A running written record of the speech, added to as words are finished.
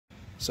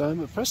So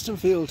I'm at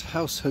Prestonfield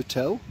House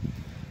Hotel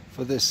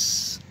for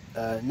this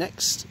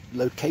next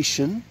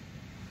location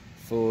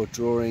for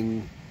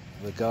drawing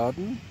the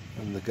garden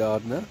and the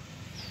gardener,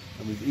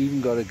 and we've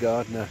even got a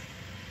gardener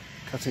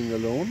cutting the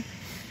lawn.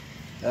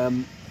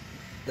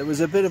 There was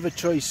a bit of a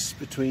choice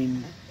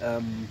between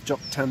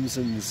Jock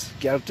Tamsen's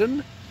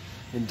garden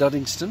in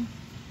Duddingston,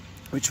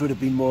 which would have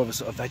been more of a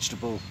sort of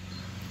vegetable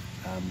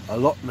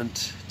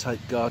allotment type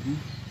garden,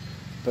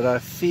 but I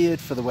feared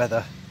for the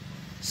weather,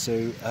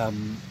 so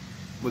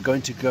we're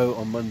going to go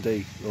on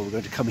Monday, or we're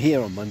going to come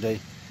here on Monday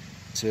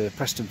to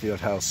Prestonfield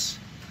House,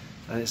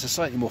 and it's a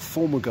slightly more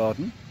formal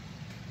garden,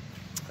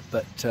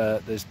 but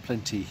there's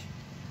plenty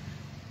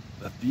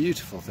of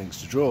beautiful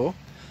things to draw.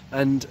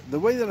 And the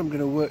way that I'm going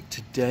to work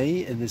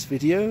today in this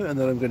video, and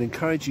that I'm going to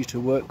encourage you to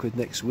work with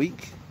next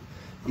week,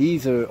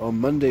 either on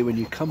Monday when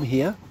you come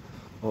here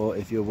or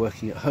if you're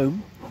working at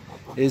home,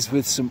 is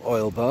with some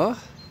oil bar.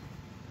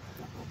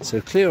 So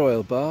clear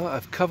oil bar,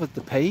 I've covered the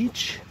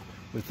page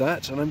with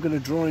that, and I'm going to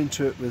draw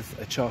into it with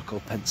a charcoal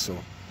pencil.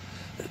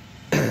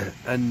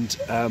 And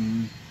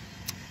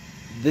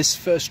this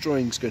first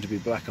drawing is going to be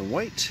black and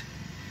white,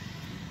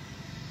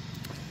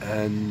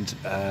 and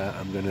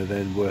I'm going to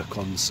then work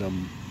on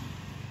some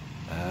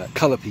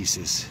colour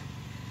pieces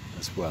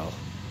as well.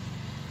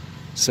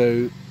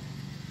 So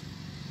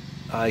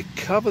I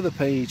cover the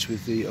page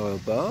with the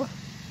oil bar,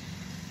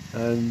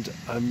 and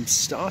I'm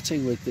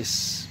starting with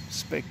this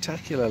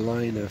spectacular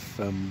line of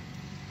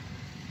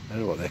I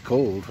don't know what they're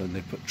called when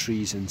they put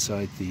trees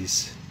inside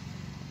these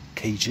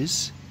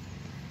cages.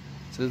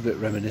 It's a little bit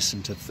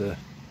reminiscent of the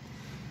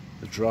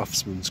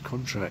draftsman's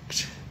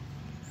contract,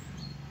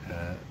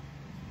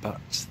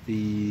 but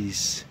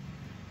these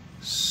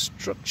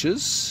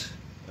structures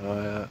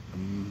are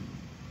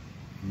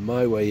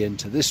my way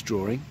into this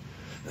drawing.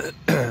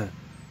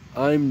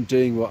 I'm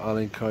doing what I'll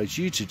encourage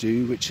you to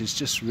do, which is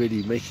just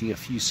really making a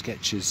few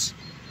sketches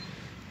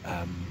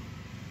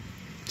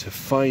to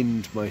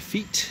find my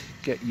feet,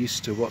 get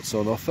used to what's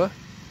on offer,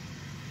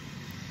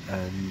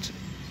 and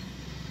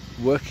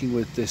working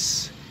with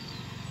this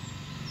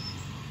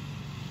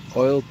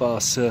oil bar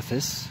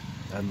surface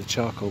and the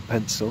charcoal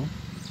pencil.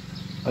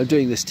 I'm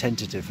doing this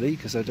tentatively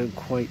because I don't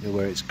quite know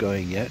where it's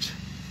going yet.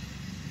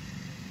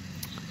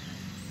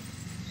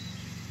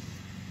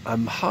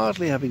 I'm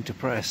hardly having to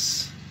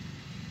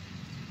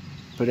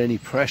put any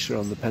pressure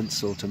on the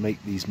pencil to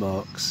make these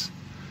marks,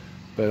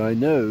 but I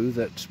know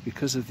that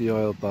because of the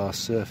oil bar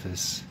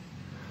surface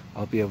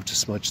I'll be able to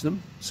smudge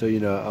them. So, you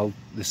know,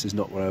 this is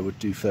not what I would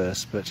do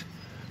first, but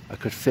I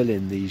could fill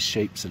in these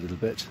shapes a little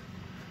bit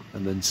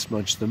and then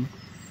smudge them,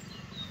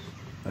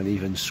 and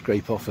even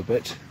scrape off a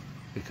bit,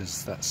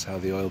 because that's how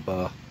the oil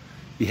bar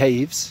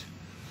behaves.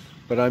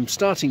 But I'm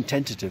starting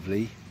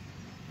tentatively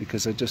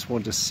because I just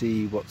want to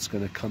see what's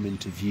going to come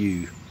into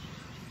view.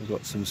 We've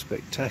got some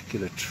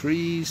spectacular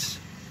trees.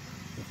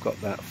 We've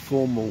got that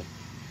formal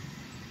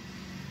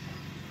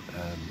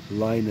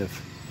line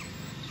of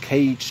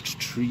caged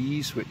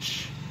trees,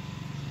 which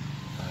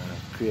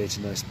create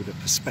a nice bit of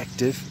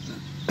perspective.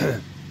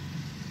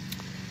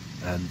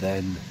 And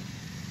then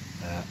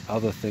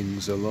other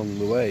things along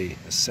the way,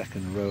 a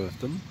second row of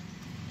them.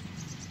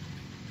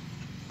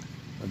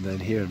 And then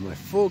here in my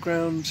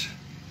foreground,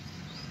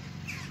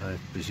 I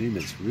presume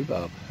it's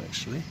rhubarb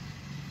actually.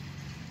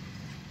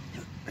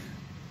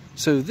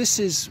 So this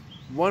is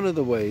one of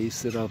the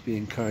ways that I'll be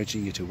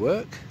encouraging you to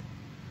work,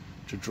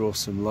 to draw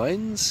some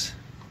lines,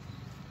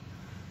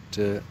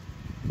 to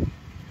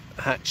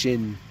hatch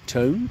in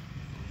tone,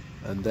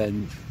 and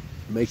then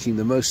making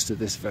the most of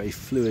this very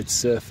fluid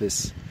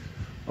surface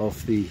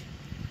of the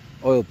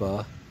oil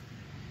bar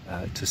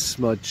to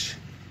smudge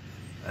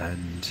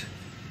and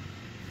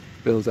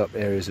build up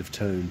areas of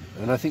tone.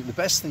 And I think the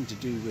best thing to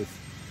do with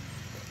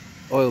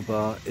oil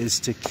bar is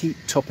to keep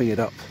topping it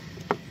up,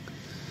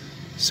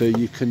 so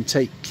you can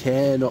take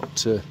care not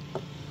to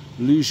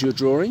lose your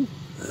drawing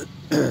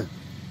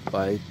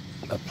by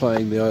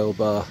applying the oil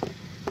bar,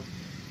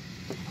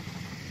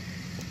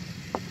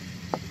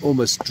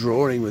 almost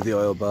drawing with the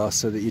oil bar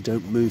so that you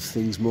don't move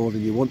things more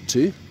than you want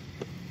to.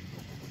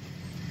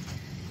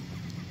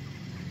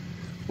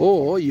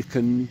 Or you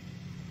can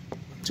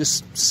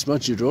just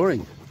smudge your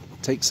drawing,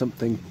 take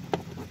something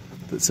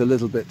that's a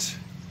little bit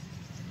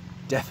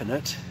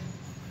definite,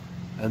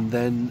 and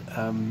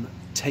then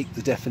take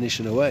the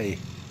definition away,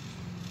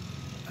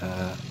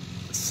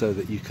 so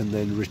that you can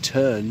then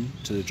return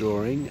to the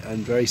drawing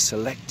and very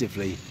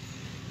selectively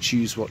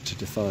choose what to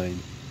define.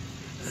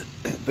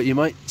 But you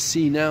might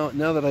see now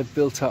that I've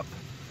built up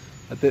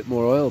a bit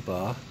more oil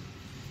bar,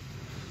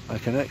 I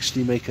can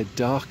actually make a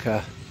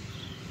darker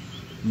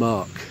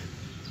mark.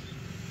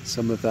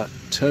 Some of that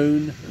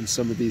tone and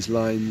some of these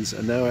lines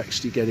are now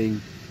actually getting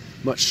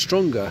much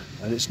stronger,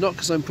 and it's not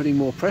because I'm putting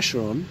more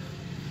pressure on,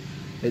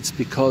 it's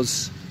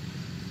because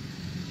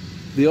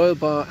the oil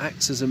bar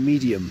acts as a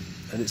medium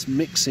and it's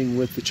mixing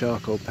with the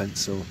charcoal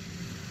pencil,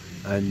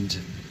 and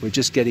we're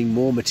just getting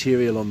more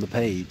material on the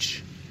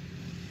page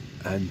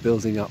and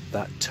building up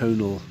that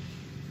tonal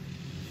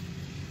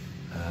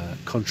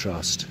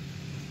contrast.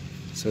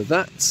 So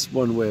that's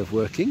one way of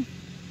working,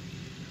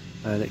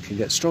 and it can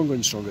get stronger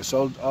and stronger.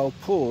 So I'll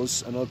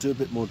pause and I'll do a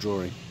bit more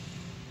drawing.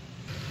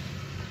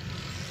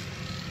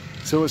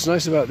 So what's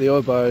nice about the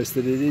oil bar is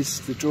that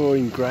the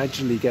drawing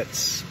gradually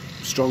gets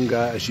stronger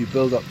as you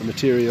build up the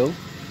material.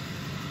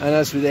 And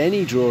as with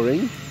any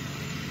drawing,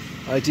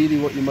 ideally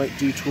what you might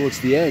do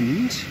towards the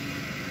end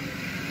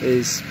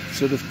is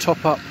sort of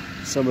top up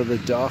some of the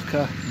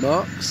darker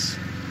marks,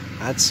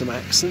 add some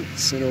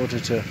accents in order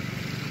to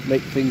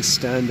make things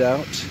stand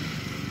out.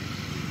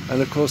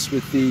 And of course,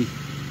 with the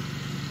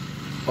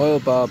oil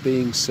bar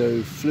being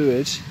so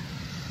fluid,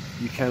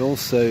 you can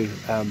also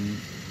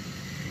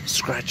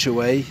scratch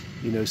away,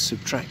 you know,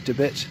 subtract a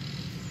bit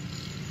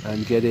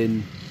and get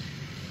in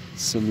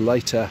some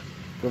lighter,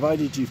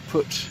 provided you've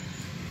put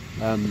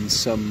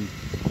some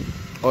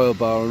oil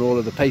bar on all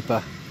of the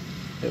paper,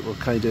 it will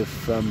kind of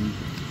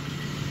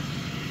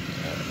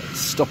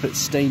stop it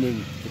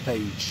staining the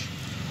page.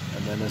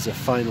 And then as a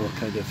final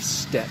kind of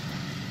step,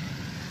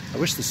 I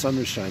wish the sun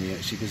was shining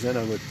actually, because then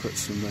I would put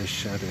some nice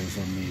shadows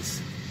on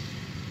these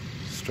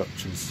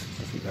structures.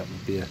 I think that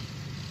would be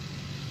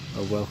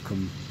a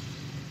welcome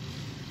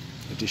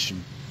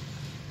addition.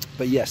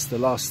 But yes, the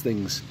last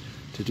things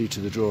to do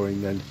to the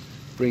drawing then,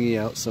 bringing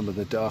out some of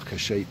the darker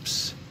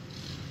shapes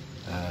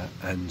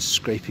and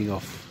scraping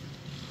off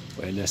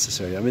where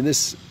necessary. I mean,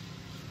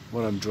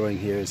 what I'm drawing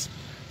here it's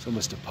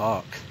almost a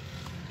park.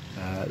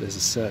 There's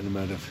a certain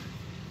amount of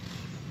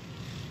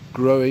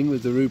growing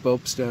with the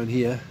rhubarbs down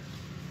here,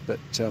 but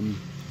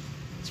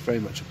it's very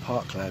much a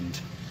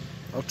parkland.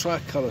 I'll try a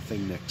colour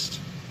thing next.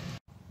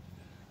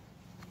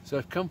 So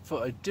I've come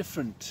for a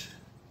different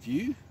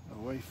view,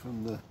 away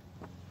from the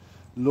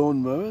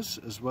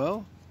lawnmowers as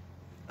well,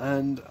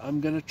 and I'm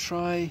going to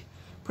try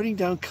putting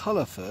down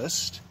colour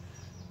first.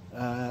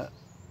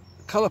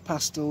 Colour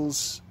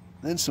pastels,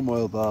 then some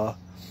oil bar,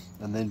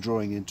 and then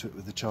drawing into it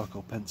with the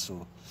charcoal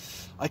pencil.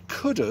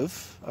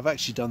 I've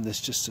actually done this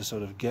just to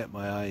sort of get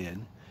my eye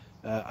in.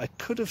 I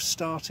could have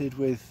started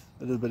with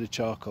a little bit of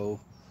charcoal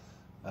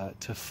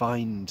to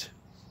find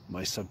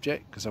my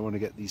subject, because I want to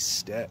get these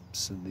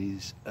steps and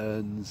these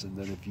urns and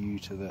then a view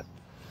to the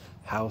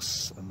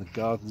house and the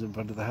gardens in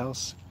front of the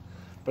house.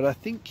 But I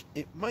think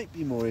it might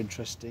be more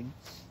interesting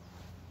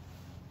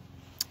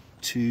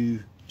to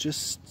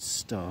just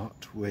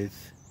start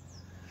with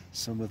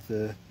some of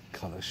the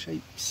colour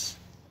shapes.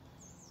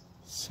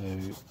 So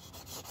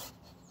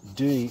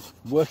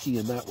working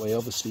in that way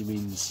obviously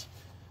means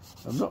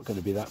I'm not going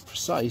to be that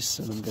precise,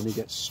 and I'm going to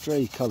get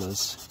stray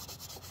colours.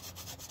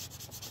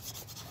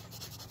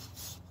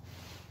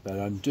 But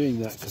I'm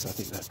doing that because I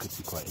think that could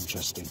be quite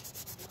interesting.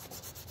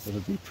 It'll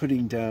be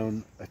putting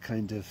down a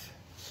kind of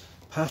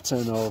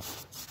pattern of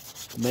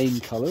main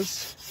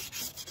colours.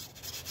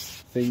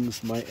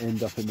 Things might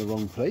end up in the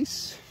wrong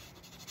place,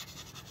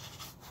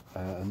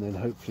 and then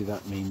hopefully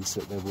that means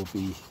that there will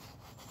be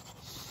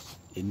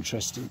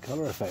interesting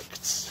colour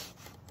effects.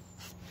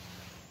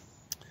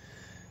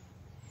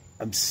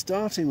 I'm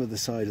starting with the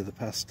side of the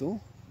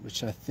pastel,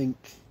 which I think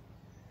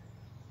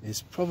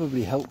is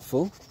probably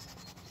helpful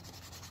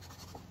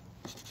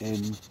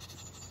in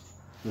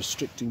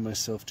restricting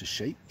myself to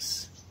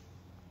shapes,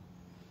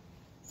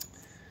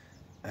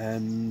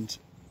 and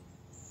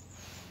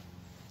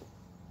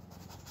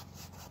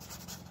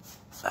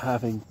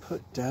having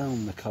put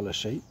down the colour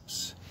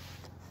shapes,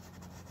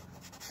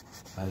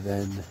 I'll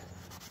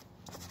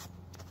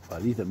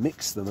either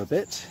mix them a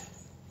bit.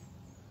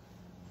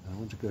 I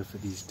want to go for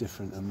these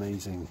different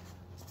amazing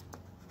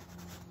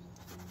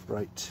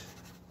bright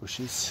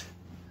bushes.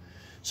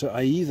 So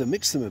I either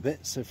mix them a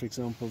bit, so for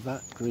example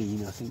that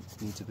green I think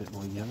needs a bit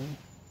more yellow.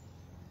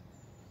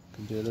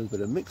 Can do a little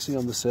bit of mixing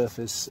on the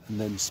surface and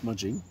then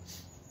smudging,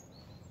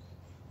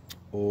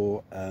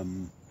 or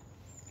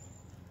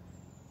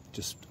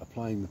just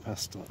applying the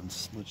pastel and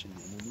smudging.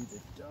 And I need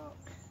a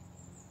dark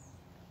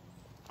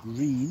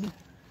green,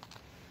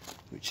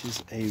 which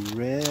is a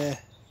rare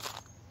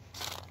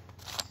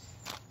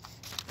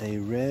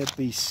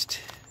beast.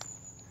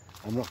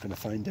 I'm not going to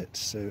find it,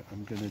 so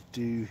I'm going to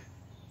do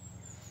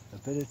a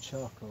bit of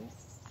charcoal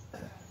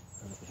and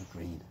a bit of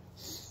green.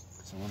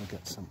 So I want to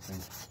get something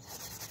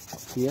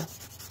up here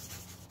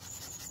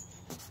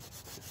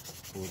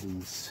for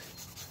these.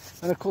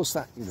 And of course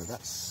that,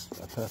 that's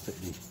a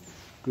perfectly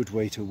good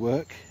way to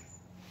work,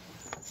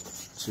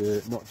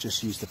 to not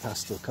just use the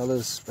pastel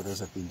colours, but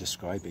as I've been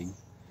describing,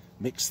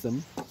 mix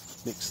them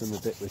a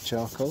bit with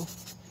charcoal,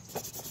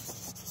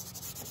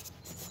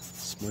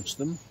 smudge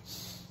them.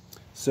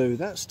 So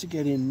that's to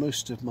get in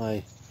most of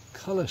my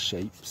colour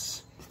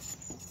shapes.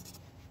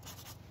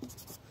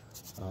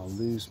 I'll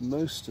lose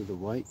most of the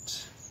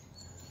white,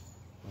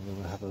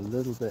 although I'll have a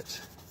little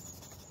bit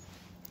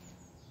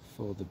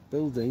for the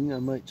building. I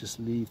might just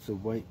leave the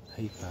white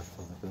paper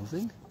for the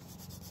building.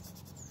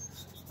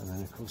 And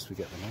then of course we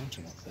get the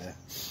lantern up there.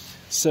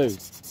 So,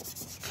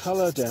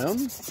 colour down,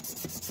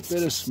 a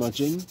bit of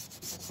smudging,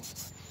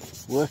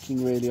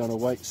 working really on a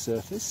white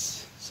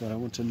surface. So I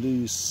want to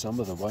lose some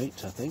of the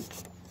white, I think.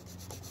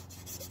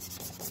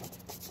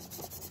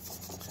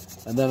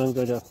 And then I'm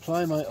going to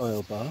apply my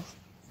oil bar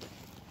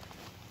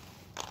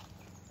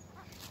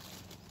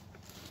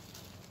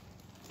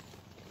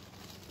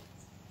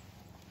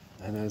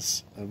and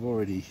as I've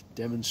already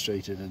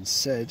demonstrated and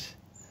said,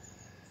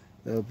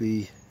 there'll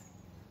be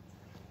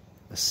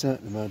a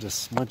certain amount of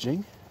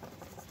smudging.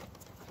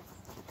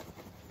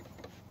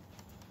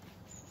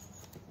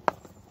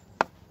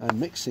 And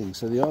mixing,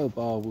 so the oil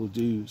bar will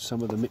do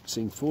some of the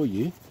mixing for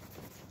you,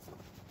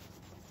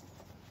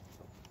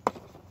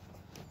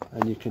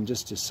 and you can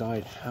just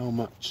decide how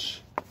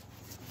much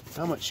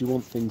you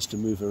want things to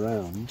move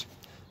around.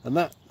 And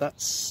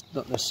that's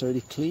not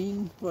necessarily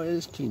clean. Well, it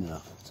is clean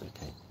enough, it's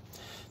okay.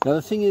 Now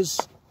the thing is,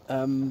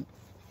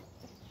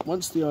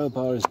 once the oil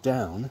bar is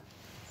down,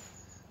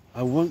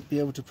 I won't be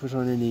able to put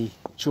on any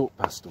chalk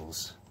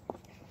pastels.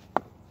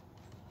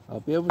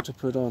 I'll be able to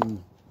put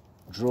on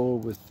draw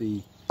with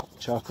the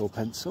charcoal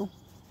pencil,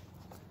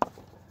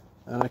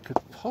 and I could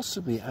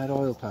possibly add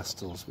oil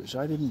pastels, which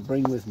I didn't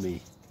bring with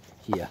me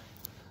here,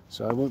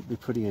 so I won't be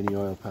putting any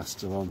oil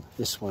pastel on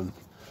this one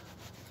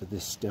for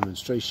this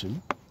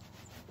demonstration,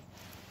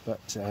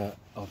 but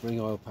I'll bring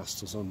oil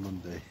pastels on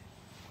Monday.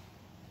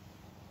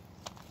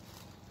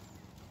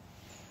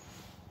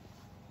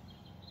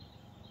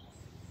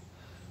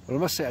 Well, I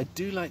must say I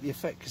do like the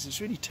effect, because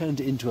it's really turned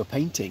it into a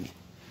painting.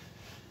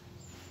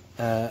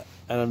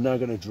 And I'm now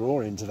going to draw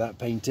into that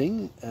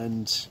painting,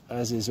 and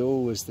as is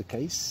always the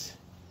case,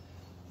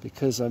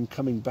 because I'm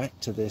coming back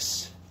to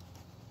this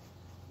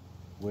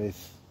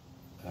with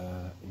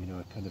you know,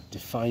 a kind of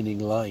defining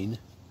line,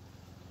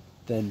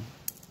 then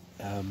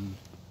I'm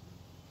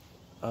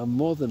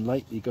more than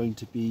likely going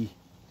to be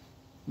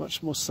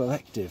much more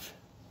selective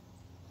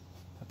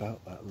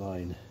about that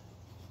line.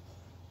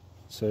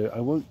 So I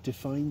won't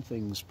define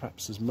things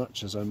perhaps as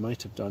much as I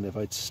might have done if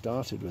I'd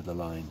started with a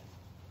line.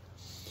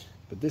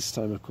 But this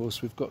time, of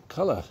course, we've got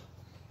colour,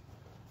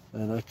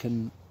 and I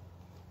can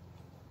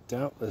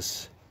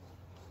doubtless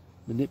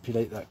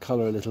manipulate that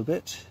colour a little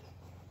bit.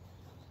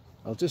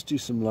 I'll just do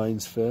some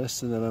lines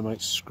first, and then I might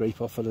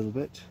scrape off a little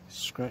bit,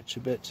 scratch a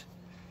bit,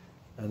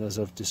 and as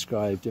I've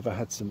described, if I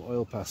had some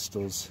oil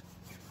pastels,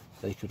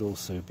 they could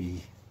also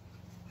be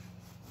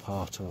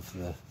part of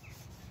the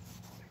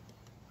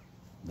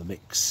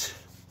mix.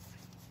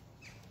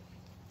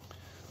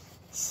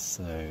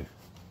 So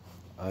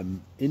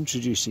I'm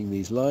introducing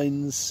these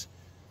lines,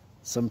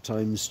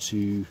 sometimes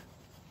to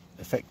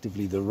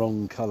effectively the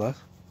wrong colour,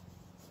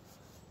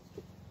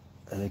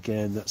 and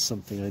again that's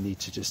something I need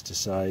to just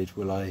decide,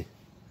 will I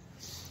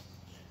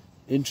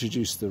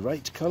introduce the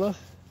right colour,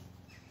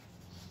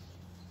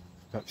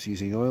 perhaps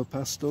using oil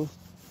pastel,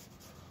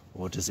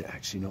 or does it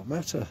actually not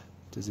matter?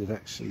 Does it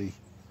actually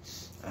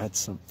add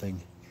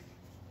something,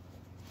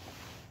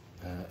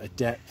 a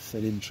depth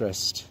and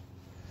interest?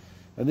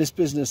 And this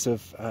business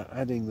of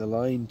adding the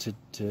line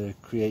to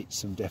create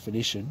some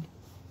definition,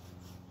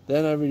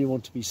 then I really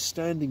want to be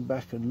standing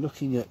back and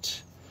looking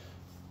at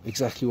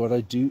exactly what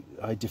I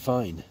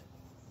define.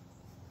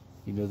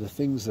 You know, the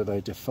things that I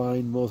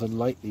define more than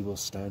likely will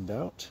stand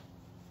out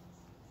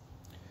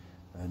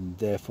and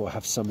therefore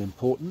have some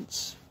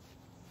importance.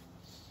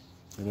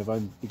 And if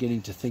I'm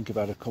beginning to think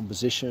about a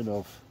composition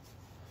of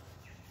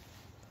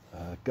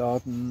a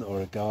garden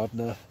or a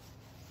gardener,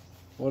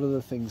 what are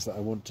the things that I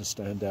want to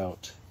stand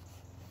out?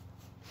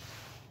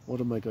 What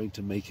am I going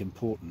to make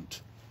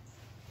important?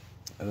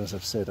 And as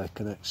I've said, I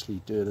can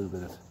actually do a little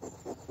bit of,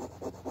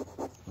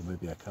 or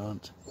maybe I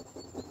can't,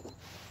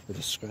 a bit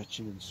of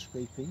scratching and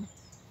scraping.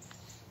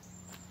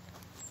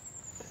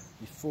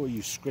 Before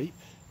you scrape,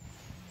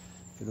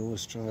 you can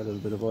always try a little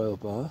bit of oil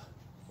bar.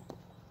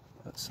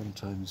 That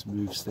sometimes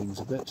moves things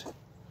a bit.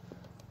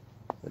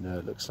 But no,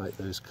 it looks like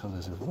those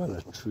colours are well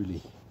and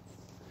truly,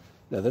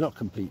 no, they're not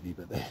completely,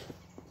 but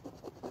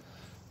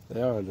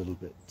they are a little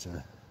bit,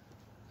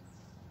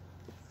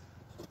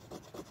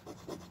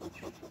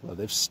 well,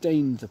 they've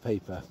stained the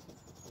paper.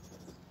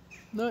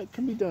 No, it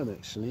can be done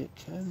actually, it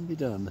can be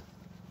done,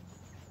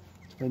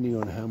 depending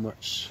on how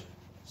much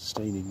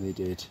staining they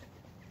did.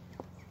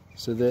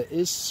 So there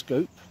is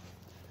scope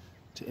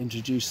to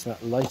introduce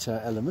that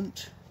lighter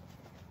element,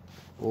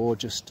 or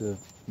just to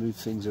move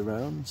things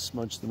around,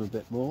 smudge them a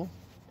bit more.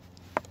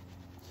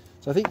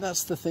 So I think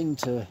that's the thing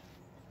to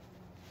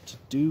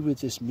do with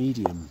this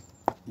medium,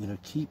 you know,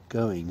 keep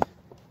going,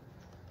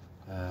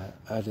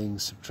 adding,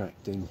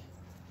 subtracting,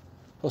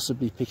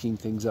 possibly picking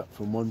things up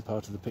from one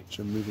part of the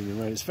picture and moving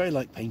around. It's very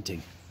like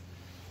painting,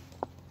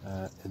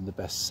 in the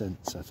best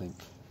sense, I think.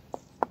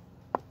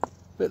 A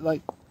bit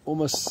like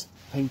almost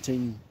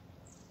painting,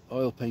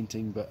 oil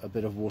painting, but a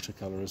bit of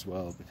watercolour as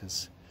well,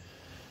 because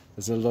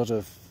there's a lot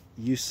of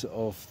use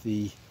of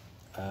the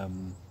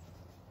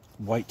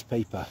white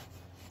paper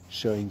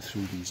showing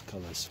through these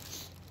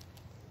colours.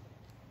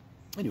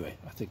 Anyway,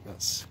 I think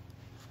that's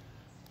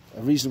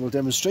a reasonable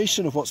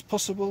demonstration of what's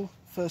possible,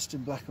 first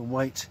in black and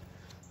white,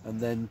 and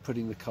then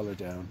putting the colour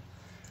down.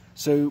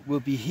 So we'll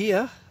be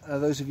here,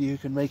 those of you who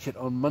can make it,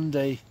 on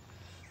Monday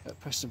at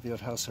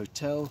Prestonfield House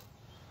Hotel,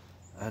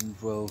 and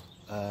we'll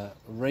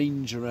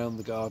range around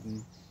the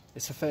garden.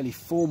 It's a fairly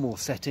formal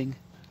setting.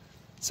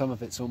 Some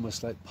of it's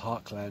almost like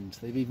parkland.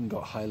 They've even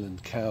got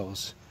Highland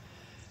cows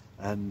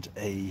and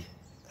a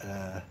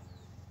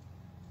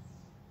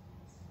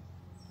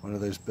one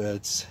of those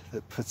birds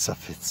that puts up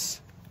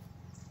its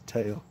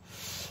tail.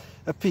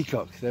 A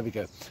peacock, there we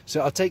go.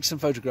 So I'll take some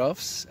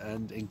photographs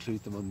and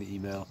include them on the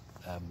email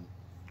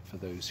for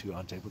those who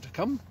aren't able to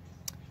come.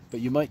 But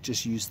you might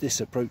just use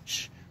this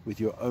approach with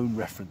your own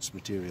reference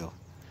material.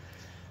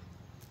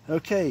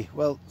 Okay,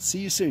 well, see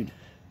you soon.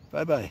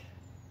 Bye bye.